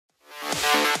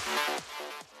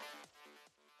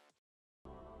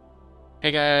Hey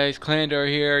guys, Clandor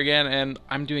here again, and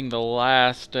I'm doing the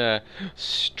last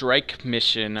strike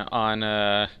mission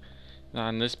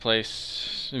on this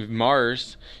place,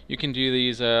 Mars. You can do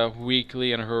these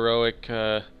weekly and heroic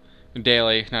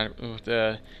daily, not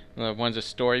one's a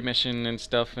story mission and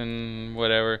stuff and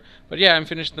whatever. But yeah, I'm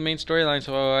finished the main storyline,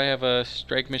 so I have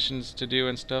strike missions to do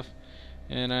and stuff,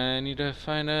 and I need to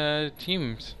find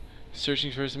teams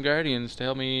searching for some guardians to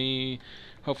help me.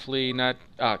 Hopefully not.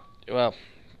 Well.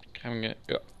 I'm gonna.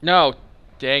 No!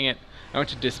 Dang it. I went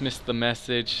to dismiss the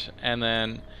message, and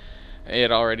then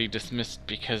it already dismissed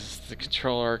because the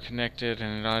controller connected,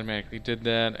 and it automatically did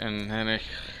that, and then it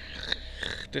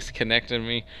disconnected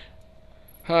me.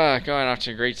 Going off to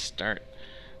a great start.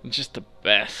 Just the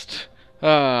best.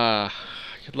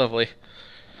 Lovely.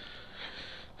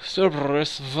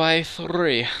 Cerberus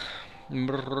Vi-3.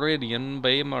 Meridian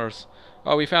Bay Mars.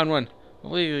 Oh, we found one.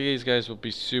 Hopefully these guys will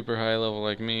be super high level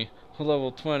like me.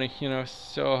 Level 20, you know,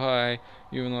 so high,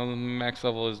 even though the max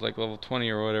level is like level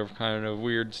 20 or whatever, kind of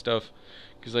weird stuff.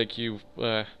 Because like this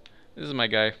is my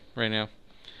guy right now.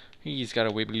 He's got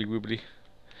a wibbly wobbly.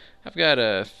 I've got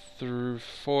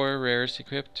 4 rares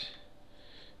equipped,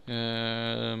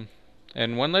 and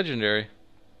 1 legendary.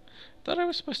 Thought I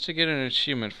was supposed to get an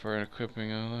achievement for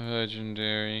equipping a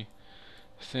legendary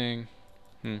thing.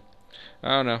 I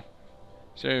don't know.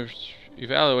 So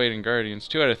evaluating guardians,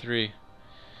 2 out of 3.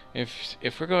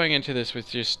 If we're going into this with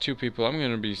just 2 people, I'm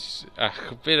gonna be a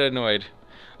bit annoyed.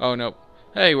 Oh no!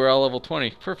 Hey, we're all level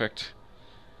 20. Perfect.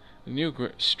 The new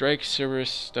strike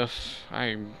service stuff.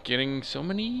 I'm getting so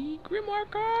many Grimoire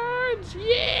cards.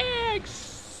 Yeah,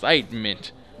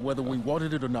 excitement. Whether we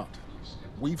wanted it or not,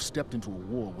 we've stepped into a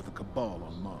war with the Cabal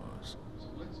on Mars.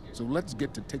 So let's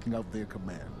get to taking out their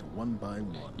command, one by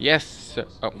one. Yes, sir.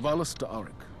 Oh. Valus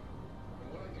Arik.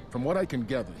 From what I can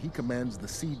gather, he commands the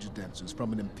siege dancers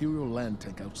from an Imperial land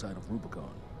tank outside of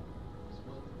Rubicon.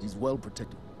 He's well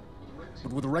protected.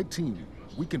 But with the right team,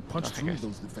 we can punch through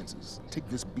those defenses, take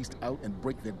this beast out, and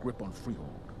break their grip on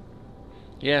Freehold.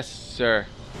 Yes, sir.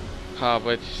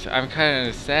 But I'm kind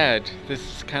of sad. This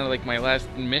is kind of like my last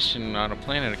mission on a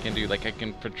planet I can do. Like, I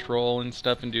can patrol and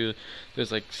stuff and do those,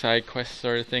 like, side quest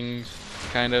sort of things,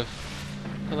 kind of.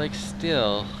 But, like,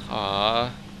 still,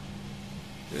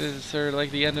 this is sort of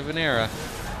like the end of an era.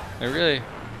 I really...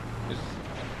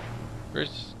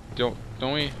 Don't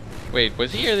we... Wait,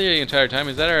 was he here the entire time?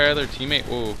 Is that our other teammate?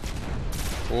 Whoa.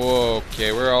 Whoa,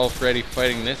 okay, we're already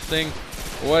fighting this thing?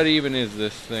 What even is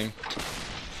this thing?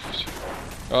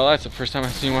 Oh, that's the first time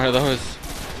I've seen one of those.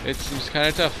 It seems kind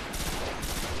of tough.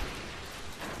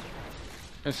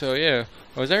 And so, yeah.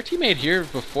 Was our teammate here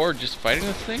before just fighting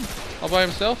this thing? All by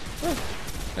himself? Oh,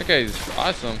 that guy's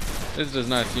awesome. This does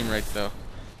not seem right, though.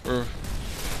 We're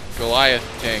Goliath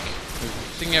tank. Does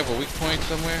this thing have a weak point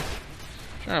somewhere?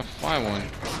 I'm trying to find one.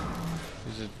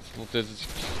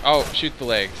 Oh, shoot the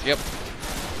legs. Yep.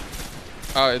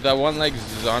 That one leg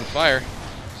is on fire.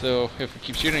 So if we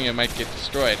keep shooting, it might get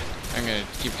destroyed. I'm gonna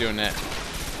keep doing that.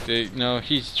 No,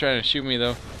 he's trying to shoot me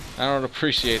though. I don't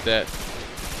appreciate that.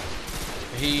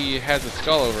 He has a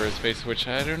skull over his face, which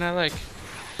I do not like.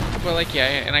 But like, yeah,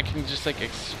 and I can just like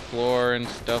explore and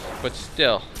stuff. But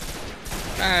still,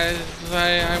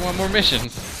 I want more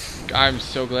missions. I'm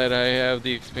so glad I have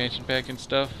the expansion pack and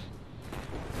stuff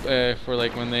for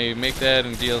like when they make that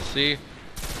in DLC.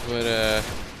 But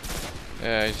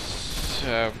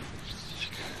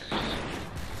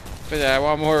but I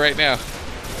want more right now.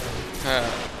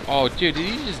 Oh, dude, did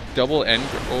he just double end?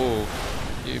 Oh,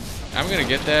 dude, I'm gonna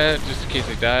get that just in case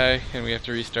I die and we have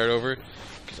to restart over.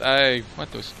 Cause I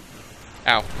want those.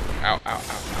 Ow, ow, ow, ow,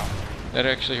 ow. That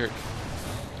actually hurt.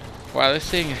 Wow, this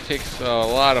thing takes a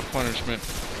lot of punishment.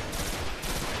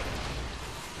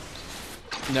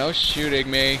 No shooting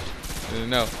me.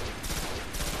 No.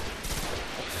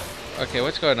 Okay,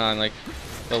 what's going on? Like,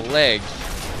 the legs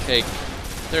take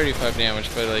 35 damage,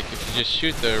 but like if you just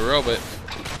shoot the robot,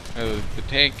 the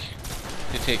tank,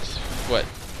 it takes what?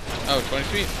 Oh, 20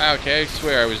 feet? Okay, I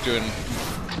swear I was doing.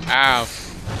 Ow.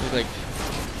 He's like,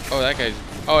 oh, that guy's.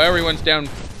 Oh, everyone's down.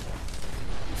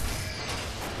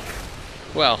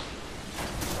 Well.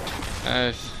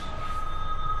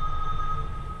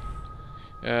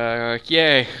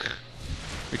 Yay.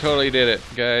 We totally did it,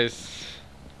 guys.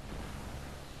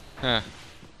 Huh.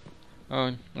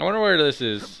 Oh, I wonder where this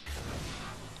is.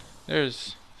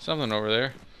 There's something over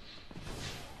there.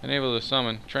 Unable to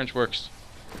summon. Trench works.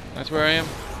 That's where I am.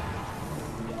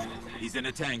 He's in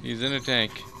a tank. He's in a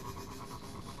tank.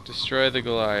 Destroy the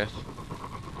Goliath.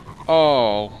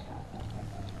 Oh.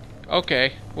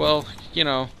 Okay. Well, you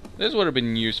know, this would have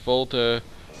been useful to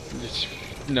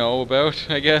know about,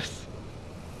 I guess.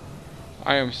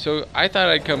 I thought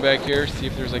I'd come back here, see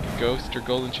if there's like a ghost or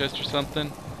golden chest or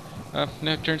something. No,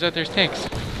 it turns out there's tanks.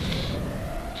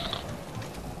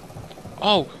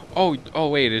 Oh,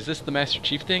 wait, is this the Master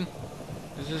Chief thing?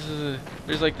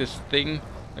 There's like this thing,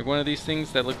 like one of these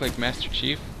things that look like Master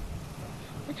Chief.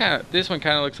 This one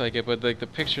kind of looks like it, but like the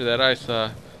picture that I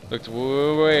saw looked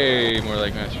way more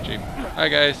like Master Chief. Hi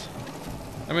guys,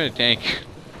 I'm in a tank.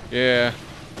 Yeah,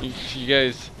 you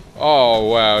guys. Oh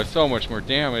wow, so much more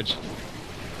damage.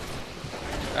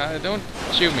 Don't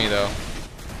shoot me though.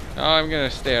 Oh, I'm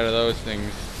gonna stay out of those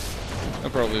things.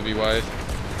 That'll probably be wise.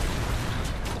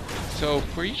 So,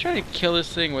 were you trying to kill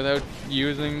this thing without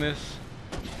using this?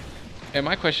 And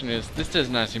my question is, this does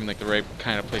not seem like the right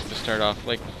kind of place to start off.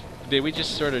 Like, did we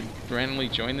just sort of randomly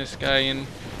join this guy in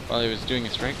while he was doing a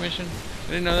strike mission?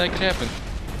 I didn't know that could happen.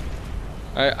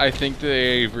 I think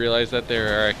they realized that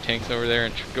there are tanks over there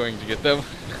and going to get them.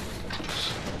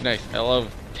 Nice. I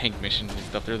love tank missions and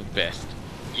stuff. They're the best.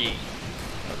 Yeah.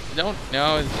 No,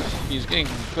 he's getting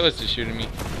close to shooting me.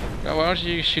 Why don't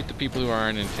you shoot the people who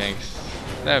aren't in tanks?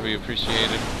 That'd be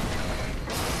appreciated.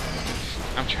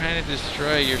 I'm trying to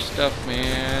destroy your stuff,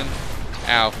 man.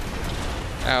 Ow.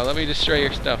 Ow, let me destroy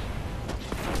your stuff.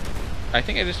 I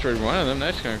think I destroyed one of them.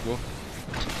 That's kind of cool.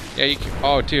 Yeah, you can.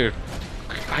 Oh, dude.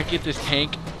 I get this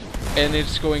tank, and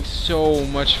it's going so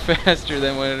much faster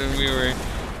than when we were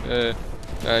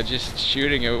just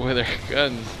shooting it with our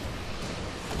guns.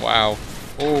 Wow.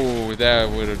 Oh, that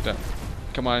would have done.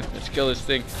 Come on, let's kill this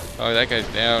thing. Oh, that guy's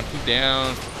down. He's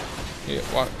down. Yeah,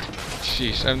 what?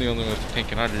 Jeez, I'm the only one with the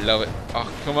tank, and I love it.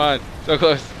 Oh, come on. So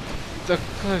close. So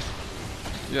close.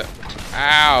 Yeah.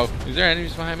 Ow. Is there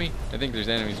enemies behind me? I think there's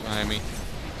enemies behind me.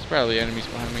 There's probably enemies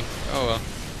behind me. Oh, well.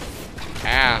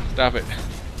 Ah, stop it.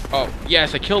 Oh,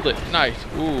 yes, I killed it. Nice.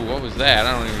 Ooh, what was that?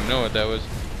 I don't even know what that was.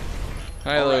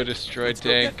 Hello, right, destroyed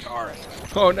tank.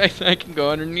 Oh, nice. I can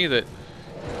go underneath it.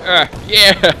 Ah,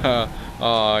 yeah.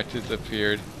 Oh, it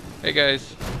disappeared. Hey,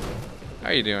 guys.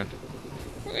 How you doing?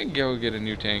 We're gonna go get a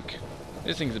new tank.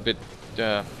 This thing's a bit,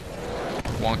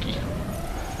 wonky.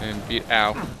 And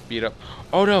beat up.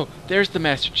 Oh, no. There's the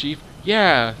Master Chief.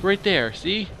 Yeah, right there.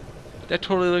 See? That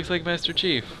totally looks like Master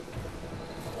Chief.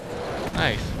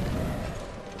 Nice.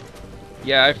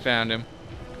 Yeah, I found him.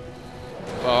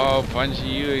 Oh,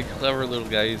 Bungie, you clever little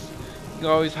guys.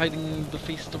 You're always hiding the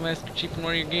face of Master Chief in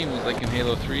one of your games, like in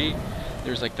Halo 3.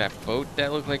 There's like that boat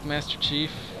that looked like Master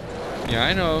Chief. Yeah,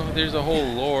 I know. There's a whole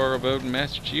lore about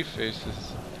Master Chief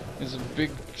faces. It's a big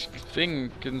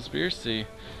thing, conspiracy.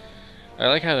 I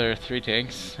like how there are 3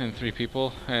 tanks and 3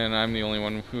 people, and I'm the only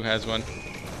one who has one.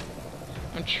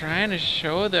 I'm trying to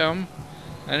show them.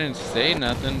 I didn't say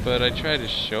nothing, but I tried to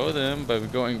show them by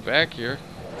going back here.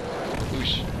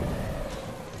 Whoosh.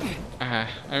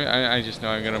 I just know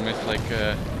I'm gonna miss like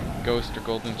a ghost or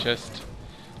golden chest,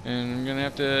 and I'm gonna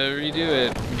have to redo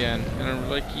it again. And I'm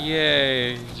like,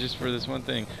 yay, just for this one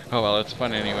thing. Oh well, it's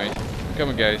fun anyways. I'm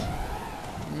coming, guys.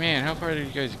 Man, how far did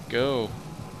you guys go?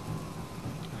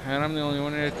 And I'm the only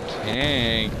one in a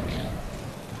tank.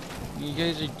 You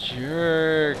guys are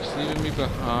jerks, leaving me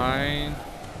behind.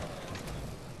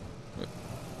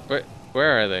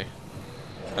 Where are they?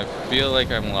 I feel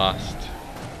like I'm lost.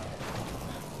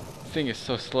 This thing is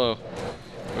so slow.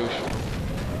 Oosh.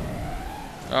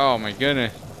 Oh my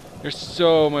goodness. You're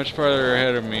so much farther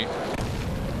ahead of me.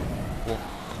 Whoa.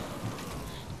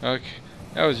 Okay.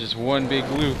 That was just one big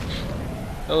loop.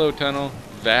 Hello, tunnel.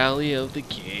 Valley of the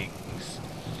Kings.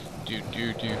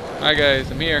 Hi guys,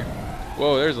 I'm here.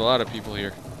 Whoa, there's a lot of people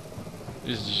here.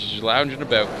 Just lounging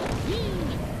about.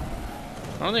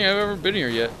 I don't think I've ever been here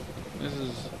yet. This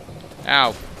is...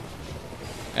 Ow.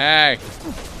 Hey.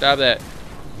 Stop that.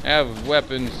 I have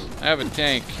weapons. I have a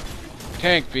tank.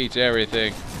 Tank beats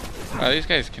everything. Wow, these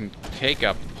guys can take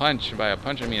a punch. And by a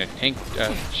punch, I mean a tank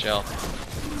shell.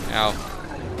 Ow.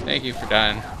 Thank you for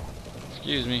dying.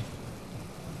 Excuse me.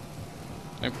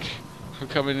 I'm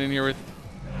coming in here with...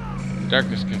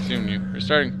 Darkness consumed you. We're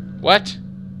starting... What?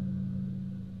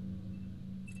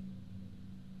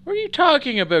 What are you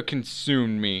talking about,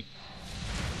 consumed me?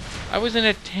 I was in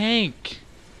a tank.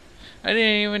 I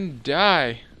didn't even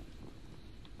die.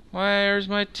 Where's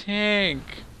my tank?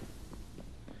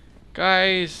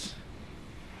 Guys,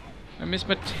 I missed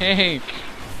my tank.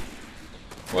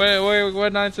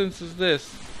 What nonsense is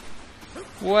this?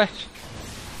 What?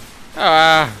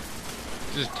 Ah,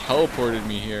 just teleported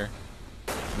me here.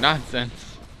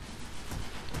 Nonsense.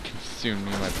 Consumed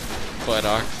me, my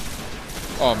buttocks.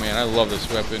 Oh man, I love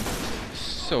this weapon.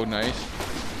 So nice.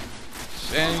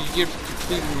 And you get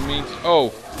completing the main...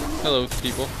 Oh! Hello,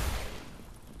 people.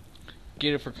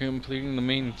 Get it for completing the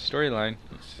main storyline.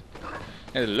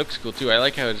 And it looks cool too. I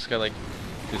like how it's got like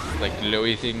this like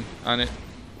glowy thing on it.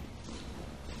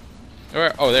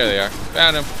 Oh, there they are.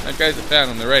 Found him. That guys that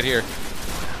found him. They're right here.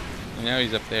 And now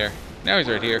he's up there. Now he's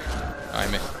right here. Oh, I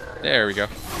missed. There we go.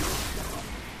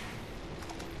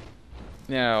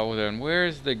 Now then,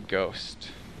 where's the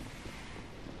ghost?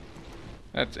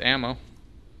 That's ammo.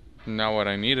 Not what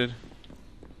I needed.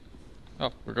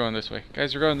 Oh, we're going this way.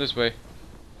 Guys, we're going this way.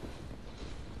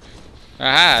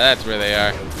 Aha, that's where they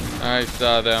are. I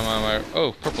saw them on my...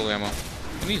 Oh, purple ammo.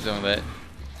 I need some of that.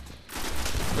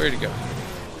 Where'd it go?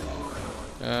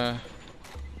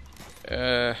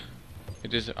 It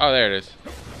just... Oh, there it is.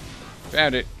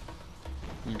 Found it.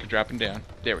 You can drop him down.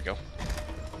 There we go.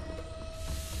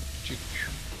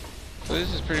 So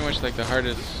this is pretty much like the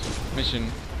hardest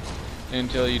mission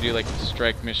until you do like the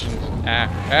strike missions.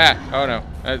 Oh no.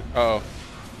 Uh-oh.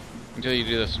 Until you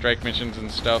do the strike missions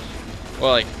and stuff.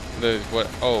 Well, like the what?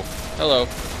 Oh, hello.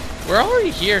 We're already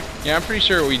here. Yeah, I'm pretty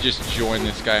sure we just joined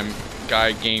this guy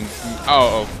game.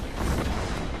 Oh.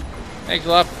 Thanks a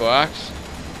lot, Box.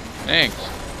 Thanks.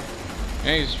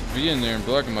 Thanks for being there and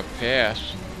blocking my path.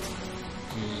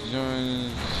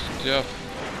 Doing stuff.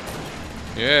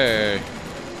 Yay.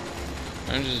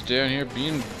 I'm just down here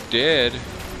being dead.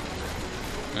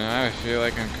 And I feel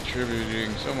like I'm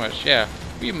contributing so much. Yeah,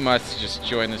 we must just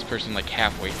join this person like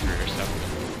halfway through or something.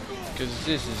 Because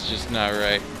this is just not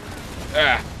right.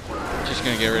 Just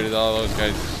gonna get rid of all those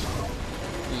guys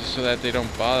so that they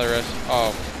don't bother us.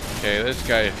 Oh, okay, this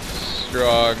guy is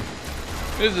strong.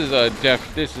 This is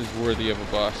this is worthy of a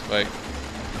boss fight.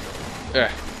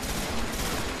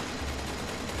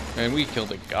 And we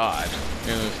killed a god.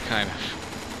 It was kind of...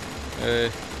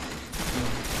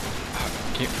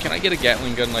 Can I get a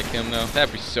Gatling gun like him though?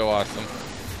 That'd be so awesome.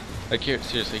 Like here,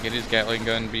 seriously, get his Gatling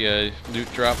gun be a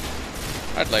loot drop.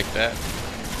 I'd like that.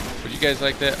 Would you guys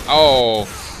like that? Oh,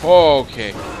 okay.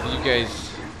 You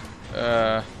guys,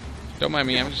 don't mind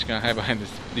me. I'm just gonna hide behind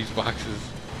these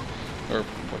boxes or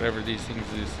whatever these things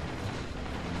is.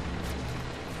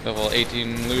 Level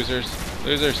 18 losers,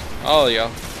 all of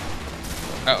y'all.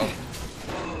 Uh-oh.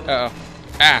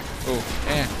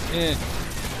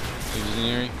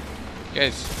 Engineering.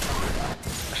 Guys.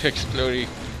 Exploding.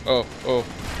 Oh.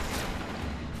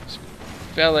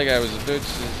 Felt like I was about to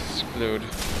explode.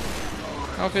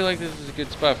 I don't feel like this is a good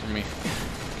spot for me.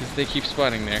 Because they keep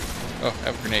spawning there. Oh, I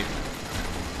have a grenade.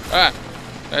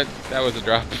 That was a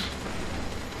drop.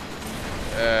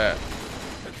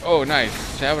 Oh, nice.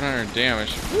 700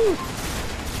 damage. Woo!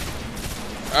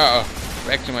 Uh-oh.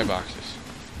 Back to my boxes.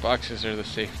 Boxes are the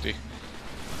safety.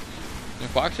 The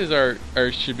boxes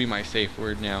should be my safe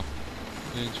word now.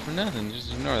 It's for nothing,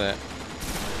 just ignore that.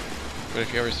 But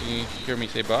if you ever hear me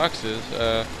say boxes,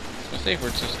 it's my safe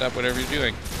word, so stop whatever you're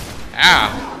doing.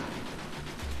 Ah!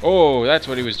 Oh, that's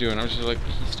what he was doing. I was just like,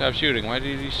 he stopped shooting. Why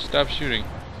did he stop shooting?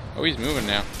 Oh, he's moving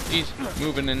now. He's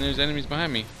moving and there's enemies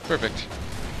behind me. Perfect.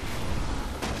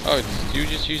 Oh, did you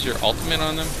just use your ultimate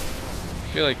on them? I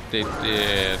feel like they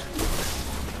did.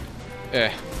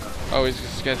 Oh,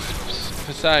 he's got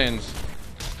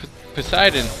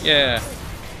Poseidon, yeah.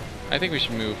 I think we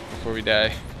should move before we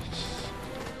die.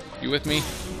 You with me?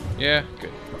 Yeah?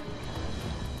 Good.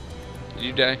 Did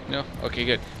you die? No? Okay,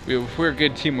 good. We're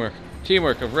good teamwork.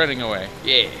 Teamwork of running away.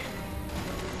 Yeah.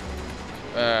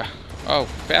 Oh,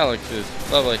 phalanxes.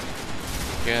 Lovely.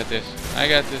 Got this. I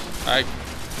got this. I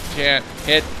can't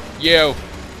hit you.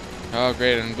 Oh,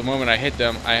 great. And the moment I hit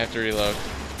them, I have to reload.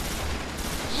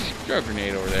 Throw a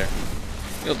grenade over there.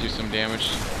 It'll do some damage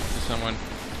to someone,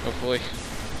 hopefully.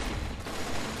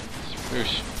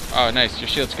 Whoosh. Oh, nice. Your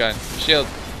shield's gone. Your shield's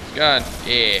gone.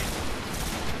 Yeah.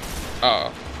 Uh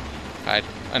oh. Hide.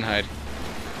 Unhide.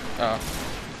 Uh oh.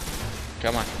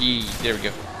 Come on. Yee. There we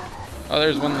go. Oh,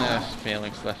 there's one last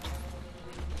phalanx left.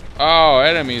 Oh,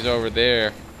 enemies over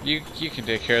there. You can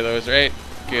take care of those, right?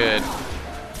 Good.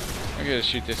 I'm gonna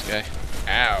shoot this guy.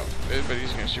 Ow. But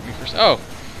he's gonna shoot me first. Oh.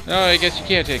 No, I guess you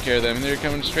can't take care of them. They're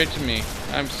coming straight to me.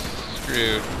 I'm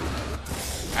screwed.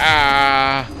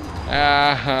 I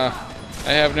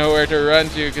have nowhere to run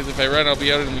to, because if I run, I'll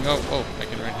be out in the... Oh, I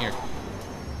can run here.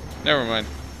 Never mind.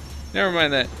 Never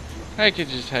mind that. I could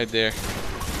just hide there.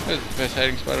 That's the best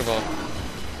hiding spot of all.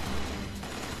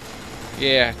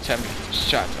 Yeah, time to get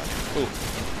shots on it. Ooh,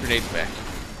 grenades back.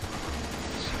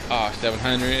 Oh,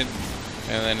 700.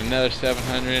 And then another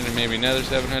 700, and maybe another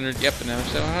 700. Yep, another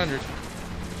 700.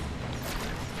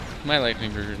 My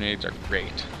lightning grenades are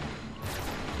great.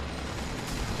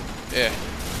 Yeah.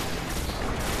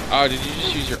 Oh, did you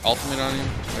just use your ultimate on him?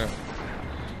 No.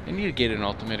 I need to get an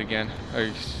ultimate again.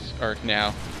 Or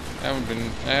now. I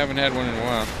haven't had one in a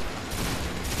while.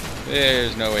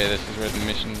 There's no way this is where the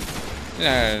mission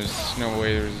There's no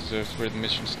way that's where the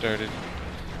mission started.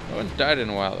 I haven't died in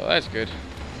a while though. That's good.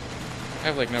 I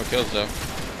have like no kills though.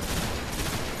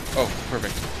 Oh,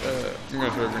 perfect. I'm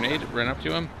gonna throw a grenade, run up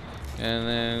to him, and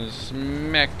then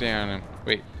smack down him.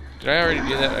 Wait, did I already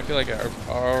do that? I feel like I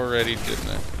already did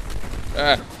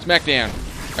that. Smack down.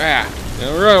 Now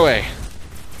run away.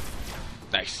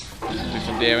 Nice. Do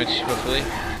some damage, hopefully.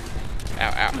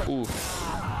 Ow, ow. Ooh.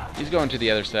 He's going to the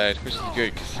other side, which is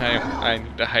good because I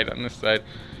need to hide on this side.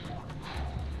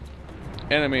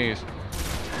 Enemies.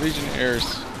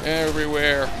 Legionnaires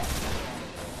everywhere.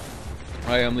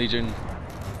 I am Legion.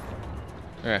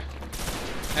 Was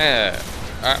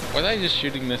I just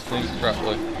shooting this thing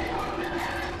properly?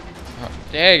 Oh,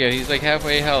 dang it, he's like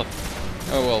halfway health.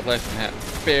 Oh well, less than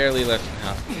half. Barely less than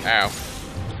half. Ow.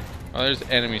 Oh, there's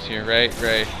enemies here, right?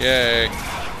 Yay.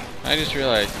 I just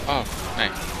realized. Oh,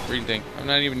 nice. Green thing. I'm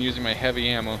not even using my heavy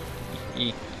ammo.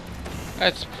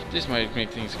 This might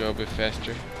make things go a bit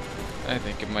faster. I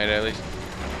think it might at least.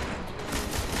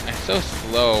 It's so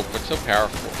slow, but so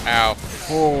powerful. Ow.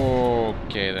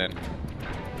 Okay then.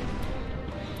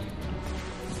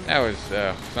 That was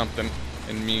something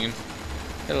and mean.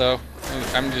 Hello.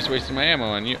 I'm just wasting my ammo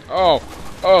on you. Oh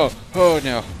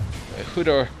no.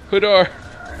 Hoodor.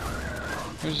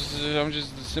 I'm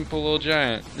just a simple little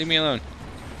giant. Leave me alone.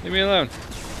 Leave me alone.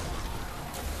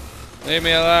 Leave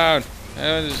me alone.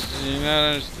 I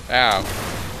just, ow. I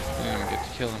didn't even get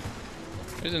to kill him.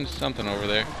 There's something over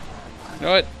there. You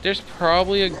know what? There's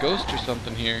probably a ghost or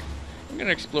something here. I'm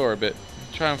gonna explore a bit.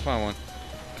 Try and find one.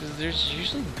 Because there's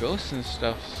usually ghosts and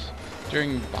stuff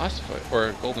during boss fight. Or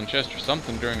a golden chest or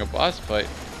something during a boss fight.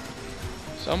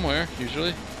 Somewhere, usually.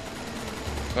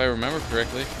 If I remember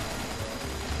correctly.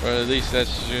 Or at least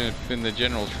that's been the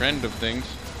general trend of things.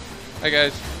 Hi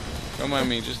guys. Don't mind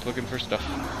me, just looking for stuff.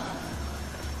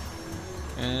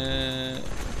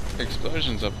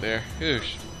 Explosions up there.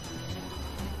 Oosh.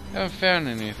 Haven't found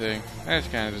anything. That's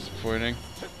kind of disappointing.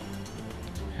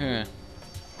 Huh.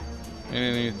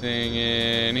 Anything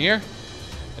in here?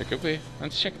 There could be.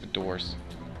 Let's check the doors.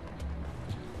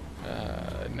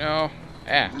 No.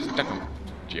 Stuck in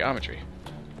geometry.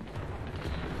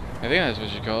 I think that's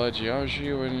what you call it.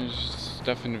 Geometry when there's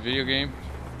stuff in the video game.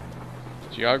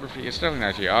 Geography? It's definitely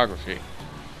not geography.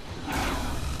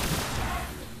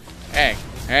 Hey!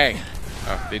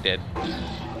 Oh, they did.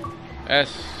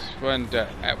 Where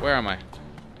am I?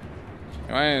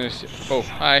 Am I in this? Oh,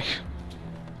 hi.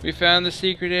 We found the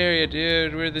secret area,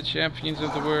 dude. We're the champions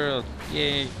of the world.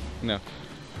 Yay. No.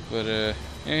 But, in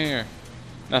here.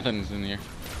 Nothing's in here.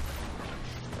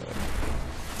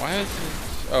 Why is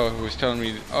this? Oh, it was telling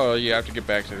me. Oh, you have to get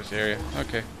back to this area.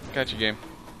 Okay. Got you, game.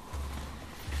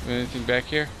 Anything back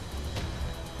here?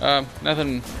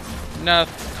 Nothing.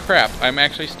 Crap. I'm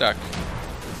actually stuck.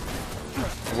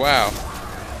 Wow.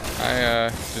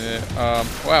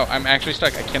 Wow, I'm actually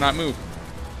stuck. I cannot move.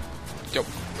 Yo.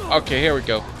 Okay, here we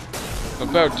go.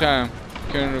 About time.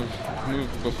 Couldn't have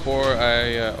moved before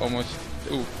I almost.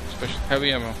 Ooh, special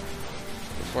heavy ammo.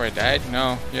 Before I died?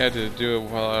 No, you had to do it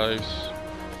while I was.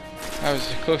 That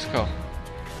was a close call.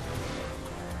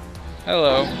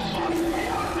 Hello.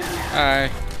 Hi.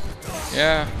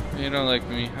 Yeah, you don't like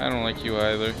me. I don't like you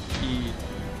either.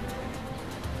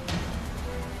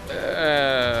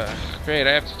 Great,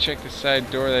 I have to check the side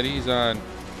door that he's on.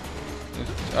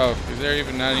 Oh, is there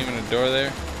not even a door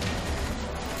there?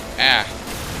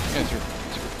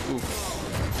 Ooh.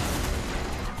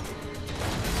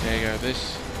 There you go,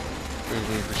 this.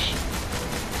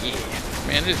 Yeah.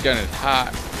 Man, this gun is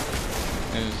hot.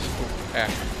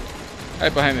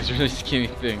 Hide behind this really skinny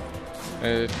thing.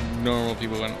 Normal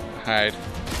people wouldn't hide.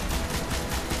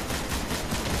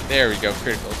 There we go,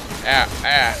 criticals.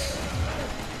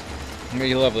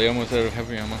 Very lovely, almost out of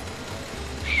heavy ammo.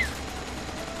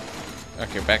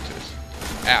 Okay, back to this.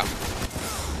 Ow.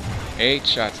 8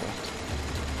 shots left.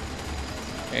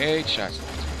 8 shots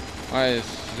left.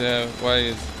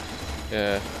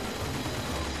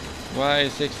 Why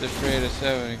is 6 afraid of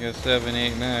 7? Because 7,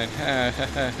 8, 9.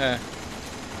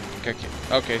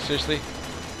 Okay, seriously?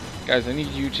 Guys, I need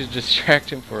you to distract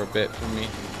him for a bit from me.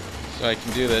 So I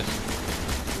can do this.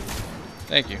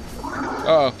 Thank you.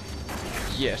 Uh-oh.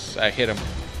 Yes, I hit him.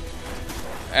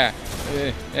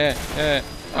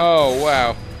 Oh,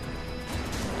 wow.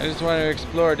 I just want to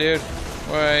explore, dude.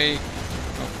 Why?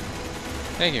 Oh.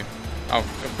 Thank you. Oh,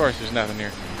 of course there's nothing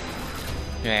here.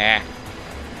 Yeah.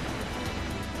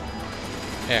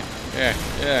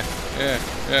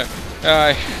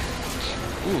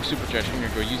 Ooh, supercharge. I'm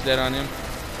gonna go use that on him.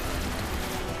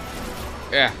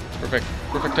 Yeah, perfect.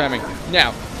 Perfect timing.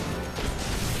 Now.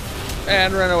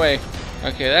 And run away.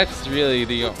 Okay, that's really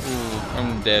the... Ooh,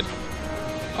 I'm dead.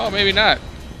 Oh, maybe not.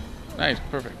 Nice,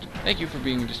 perfect. Thank you for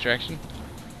being a distraction.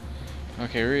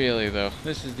 Okay, really though,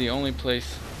 this is the only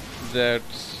place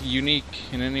that's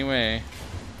unique in any way.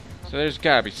 So there's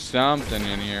gotta be something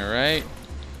in here, right?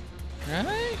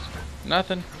 Right?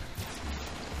 Nothing.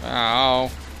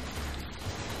 Oh.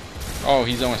 Oh,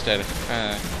 he's almost dead.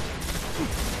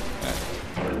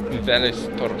 That is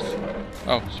toros.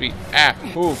 Oh, sweet. Ah.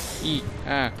 Ooh. Eat.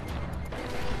 Ah.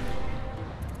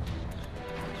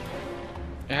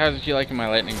 How did you like my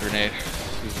lightning grenade?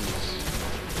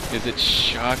 Is it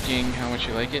shocking how much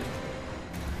you like it?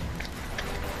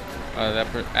 That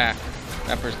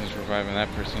person's reviving that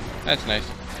person. That's nice.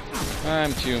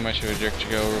 I'm too much of a jerk to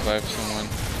go revive someone.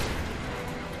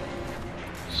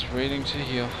 Just waiting to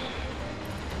heal.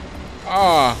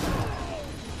 Ah.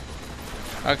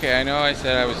 Oh. Okay, I know I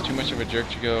said I was too much of a jerk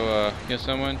to go heal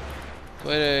someone,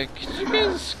 but could you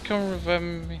guys come revive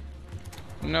me?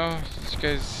 No, you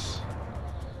guys,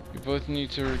 you both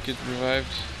need to get revived.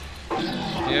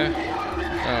 Yeah.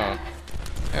 Oh,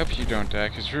 I hope you don't die,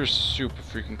 cause we're super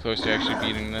freaking close to actually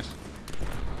beating this.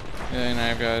 And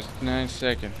I've got 9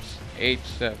 seconds. 8,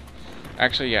 7.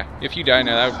 Actually, yeah. If you die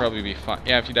now, that would probably be fun.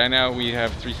 Yeah, if you die now, we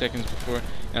have 3 seconds before,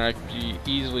 and I could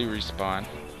easily respawn.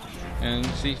 And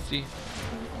see.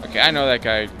 Okay, I know that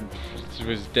guy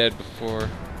was dead before.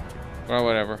 Well,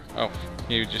 whatever. Oh,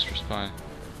 he just respawned.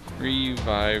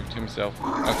 Revived himself.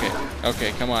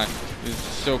 Okay, come on. This is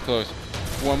so close.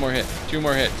 1 more hit. 2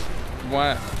 more hits.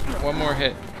 One more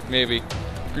hit. Maybe.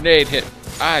 Grenade hit.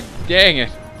 Ah, dang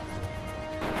it.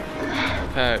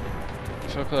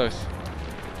 So close.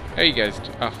 How you guys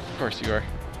do? Oh, of course you are.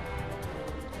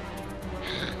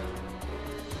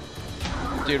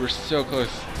 Dude, we're so close.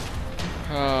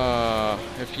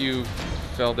 If you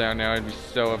fell down now, I'd be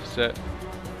so upset.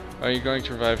 Are you going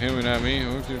to revive him and not me?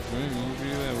 Okay, fine, you be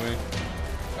that way.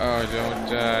 Oh, don't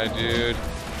die, dude.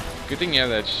 Good thing you have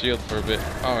that shield for a bit.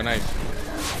 Oh, nice.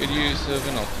 Good use of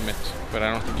an ultimate. But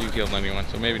I don't think you killed anyone,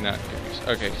 so maybe not good use.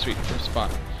 Okay, sweet.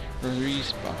 Respawn.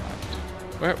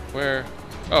 Where?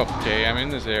 Oh, okay, I'm in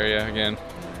this area again.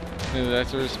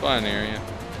 That's a respawn area.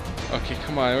 Okay,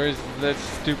 come on. Where's that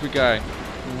stupid guy?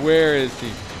 Where is he?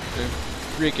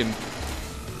 Freaking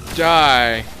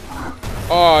die.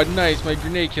 Oh, nice. My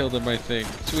grenade killed him, I think.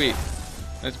 Sweet.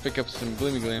 Let's pick up some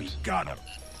glimmy glams. Got him.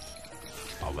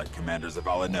 I'll let Commander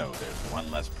Zavala know there's one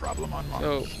less problem on Mars.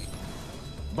 So,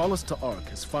 Valus Ta'ark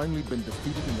has finally been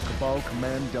defeated and the Cabal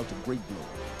command dealt a great blow.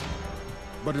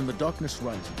 But in the darkness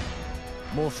rising,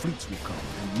 more fleets will come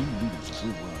and new leaders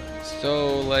will rise.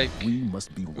 so like, We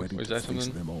must be ready was to that face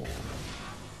something? them all.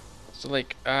 So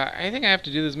like, I think I have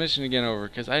to do this mission again over,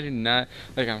 because I did not,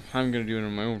 like, I'm gonna do it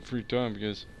in my own free time,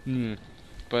 because,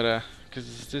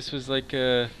 because this was like,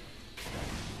 cause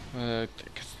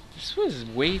this was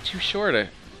way too short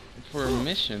for a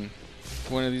mission,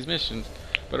 one of these missions.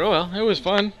 But oh well, it was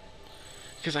fun,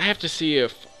 because I have to see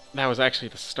if that was actually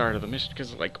the start of the mission,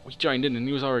 because like, we joined in and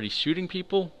he was already shooting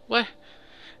people, what?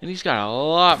 And he's got a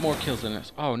lot more kills than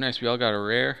us. Oh nice, we all got a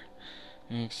rare.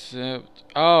 Except,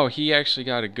 oh, he actually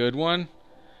got a good one.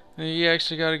 He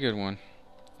actually got a good one.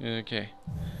 Okay.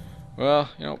 Well,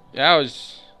 you know, that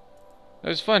was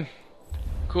fun.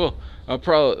 Cool. I'll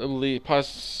probably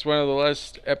pause one of the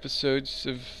last episodes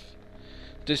of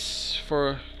this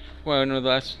for, well, no, the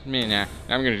last, nah,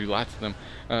 I'm gonna do lots of them.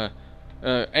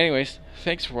 Anyways,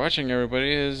 thanks for watching,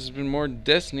 everybody. This has been more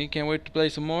Destiny. Can't wait to play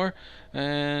some more.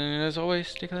 And as always,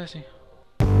 stay classy.